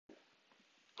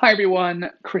Hi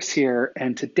everyone, Chris here,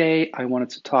 and today I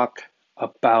wanted to talk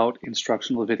about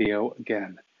instructional video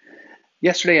again.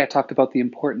 Yesterday I talked about the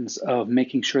importance of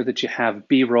making sure that you have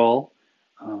B-roll,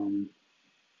 um,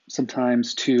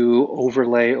 sometimes to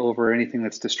overlay over anything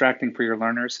that's distracting for your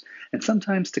learners, and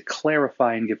sometimes to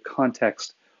clarify and give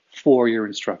context for your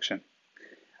instruction.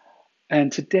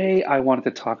 And today I wanted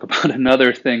to talk about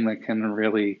another thing that can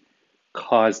really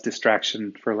cause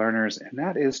distraction for learners, and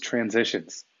that is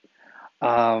transitions.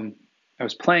 Um, I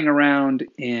was playing around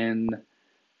in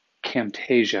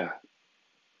Camtasia.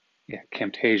 Yeah,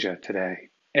 Camtasia today.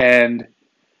 And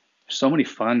so many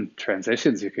fun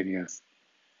transitions you can use.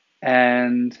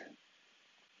 And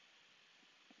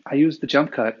I used the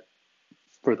jump cut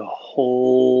for the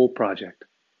whole project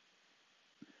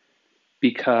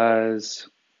because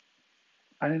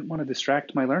I didn't want to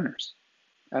distract my learners.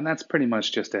 And that's pretty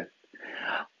much just it.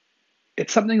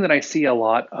 It's something that I see a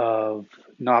lot of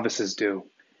novices do.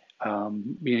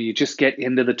 You just get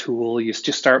into the tool, you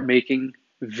just start making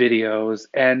videos,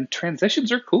 and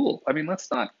transitions are cool. I mean, let's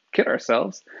not kid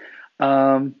ourselves.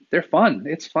 They're fun.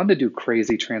 It's fun to do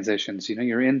crazy transitions.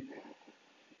 You're in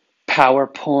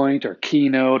PowerPoint or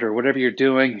Keynote or whatever you're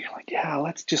doing. You're like, yeah,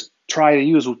 let's just try to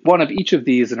use one of each of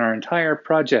these in our entire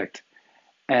project.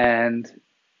 And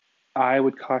I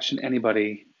would caution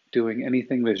anybody doing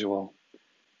anything visual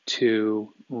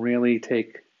to really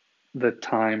take the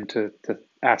time to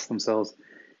ask themselves,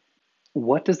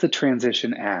 what does the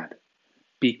transition add?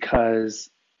 Because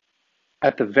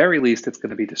at the very least, it's going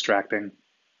to be distracting.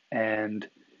 And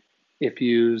if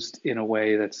used in a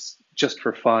way that's just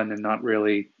for fun and not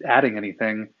really adding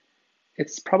anything,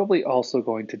 it's probably also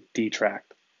going to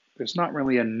detract. There's not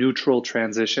really a neutral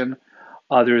transition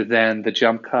other than the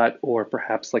jump cut or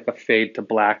perhaps like a fade to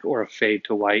black or a fade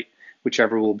to white,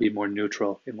 whichever will be more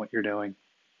neutral in what you're doing.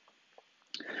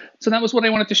 So that was what I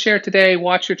wanted to share today.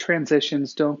 Watch your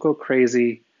transitions, don't go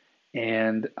crazy.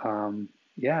 And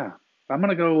yeah, I'm going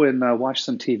to go and watch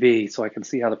some TV so I can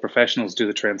see how the professionals do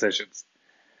the transitions.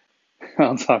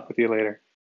 I'll talk with you later.